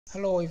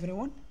Hello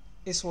everyone,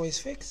 SOS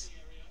Fix.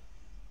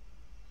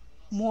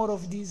 More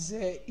of these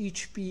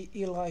HP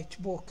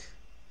Elitebook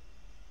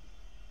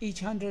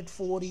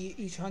 840,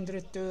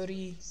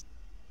 830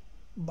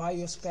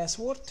 BIOS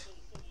password.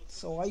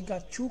 So I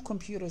got two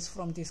computers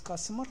from this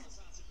customer.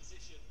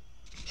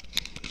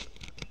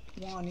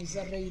 One is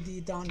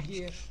already down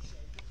here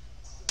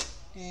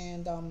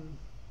and I'm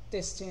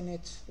testing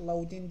it,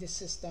 loading the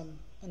system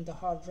and the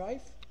hard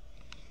drive.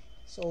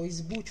 So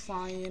it's boot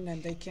fine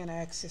and they can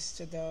access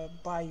to the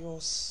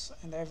BIOS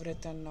and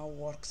everything now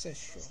works as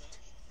should.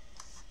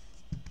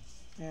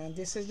 And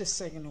this is the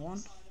second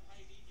one.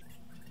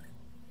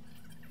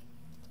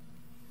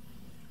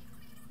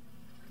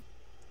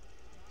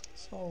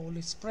 So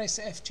let's press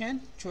F10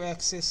 to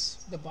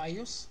access the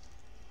BIOS.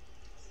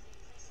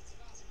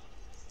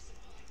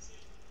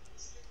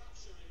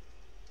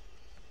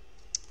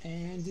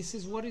 And this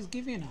is what it's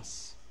giving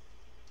us.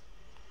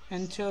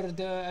 Enter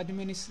the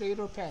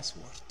administrator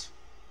password.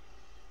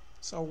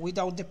 So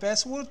without the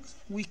password,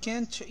 we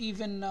can't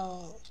even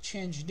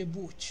change the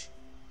boot.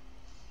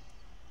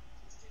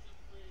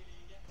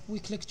 We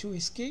click to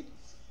escape.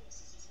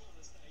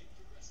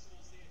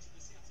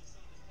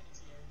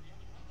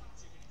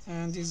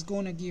 And it's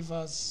going to give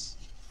us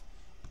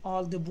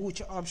all the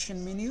boot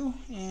option menu.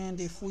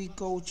 And if we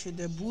go to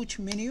the boot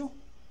menu,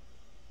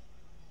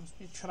 let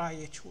me try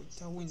it with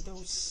the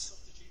Windows.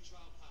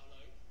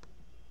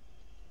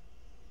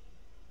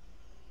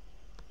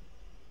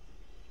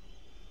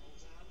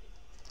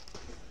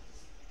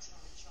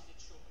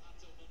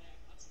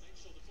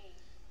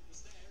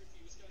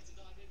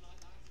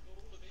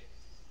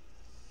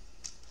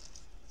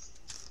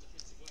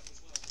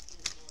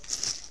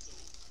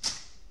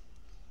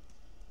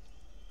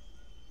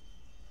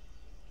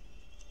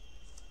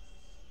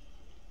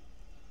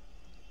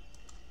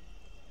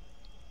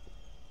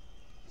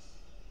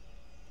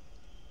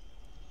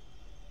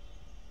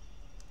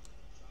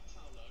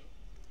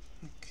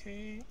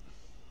 Okay.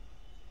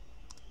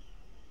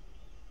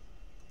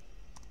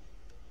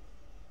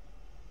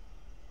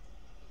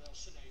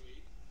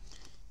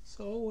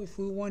 So if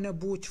we want to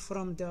boot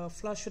from the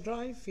flash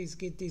drive, is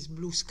get this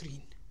blue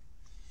screen.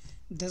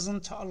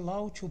 Doesn't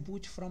allow to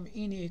boot from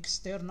any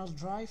external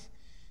drive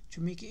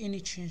to make any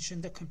change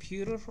in the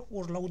computer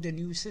or load a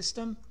new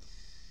system.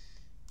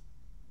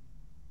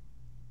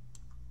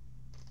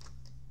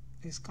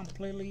 It's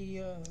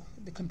completely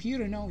the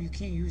computer now you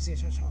can't use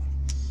it at all.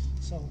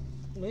 So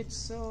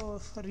let's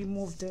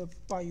remove the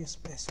BIOS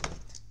password.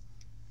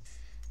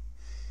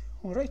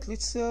 Alright,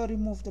 let's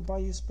remove the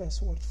BIOS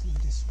password from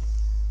this one.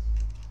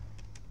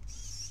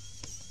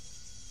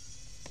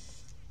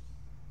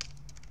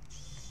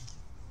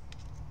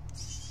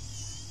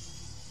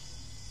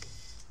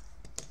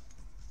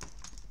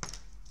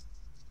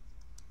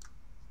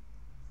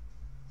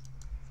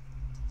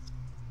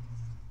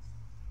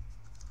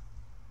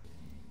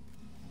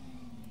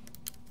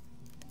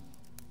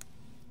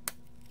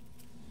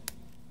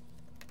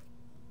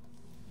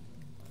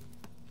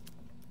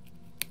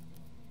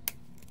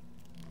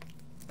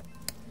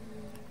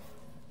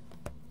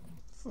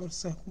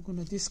 First, we're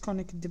going to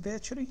disconnect the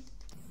battery.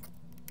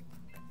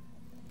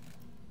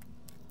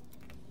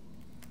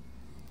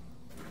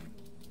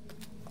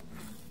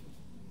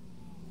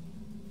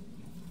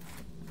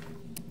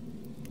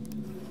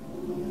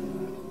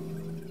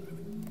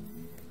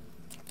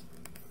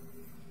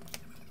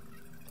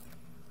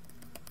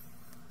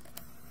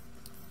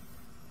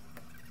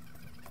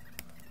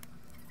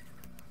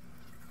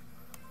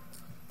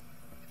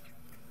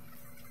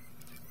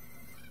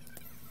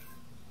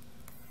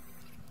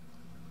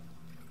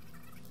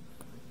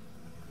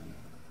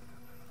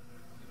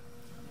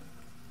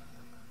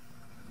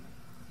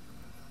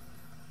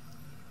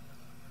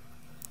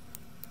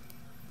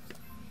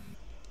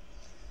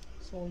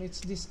 So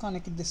let's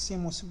disconnect the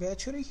CMOS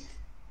battery,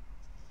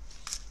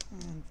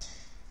 and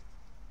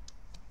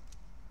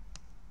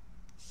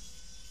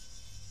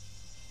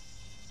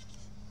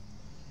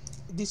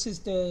this is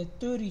the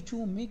 32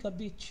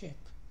 megabit chip.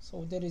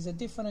 So there is a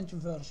different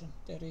version.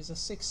 There is a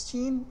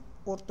 16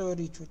 or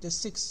 32. The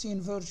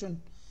 16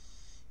 version,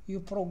 you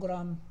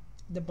program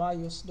the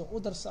BIOS, the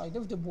other side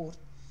of the board.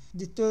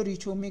 The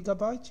 32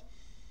 megabyte,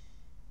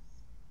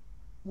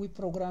 we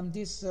program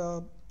this,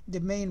 the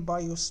main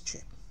BIOS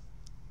chip.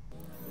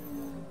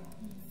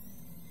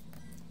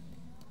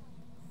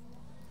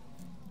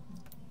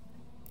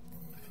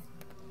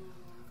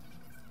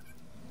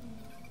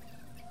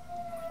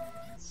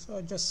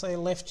 So I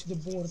left the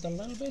board a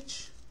little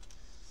bit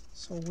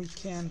so we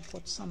can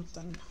put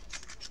something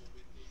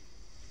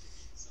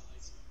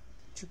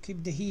to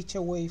keep the heat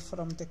away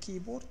from the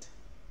keyboard.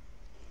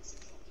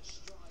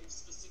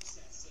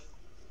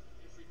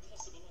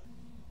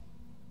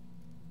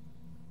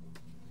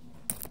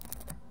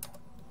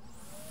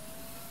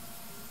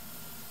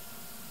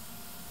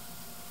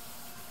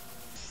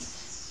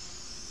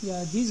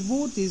 Yeah, this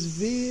board is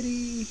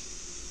very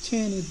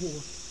tiny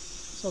board.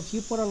 So if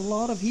you put a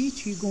lot of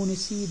heat, you're going to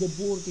see the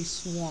board is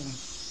swelling.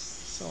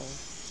 So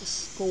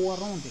just go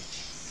around it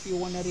if you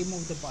want to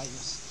remove the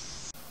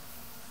BIOS.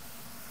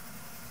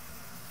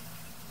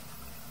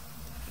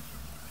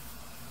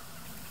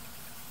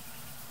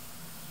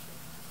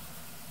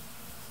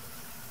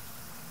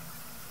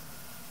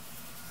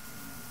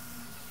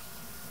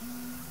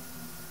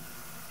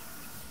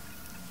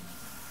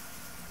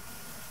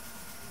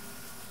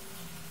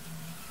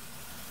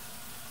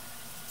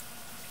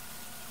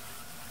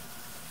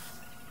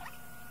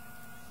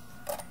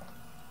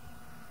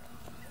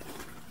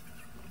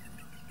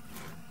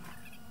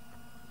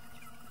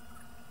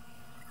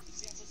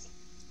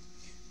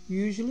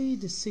 Usually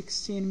the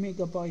 16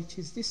 megabyte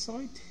is this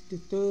side, the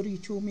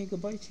 32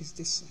 megabyte is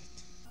this side.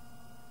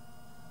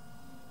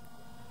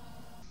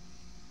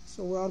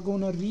 So we are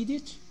going to read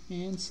it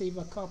and save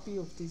a copy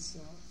of this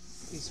one.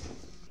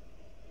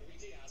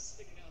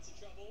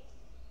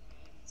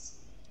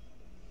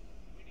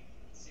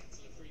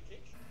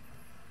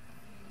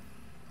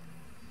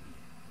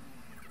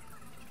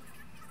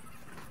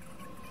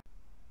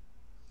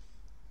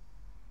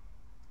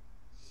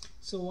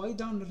 So I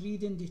done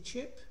reading the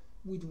chip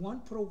with one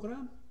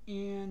program,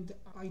 and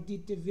I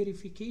did the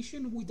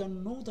verification with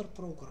another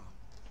program.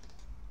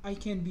 I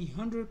can be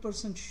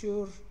 100%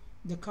 sure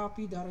the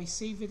copy that I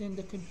saved in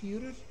the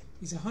computer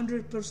is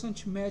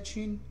 100%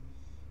 matching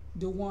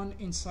the one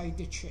inside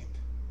the chip.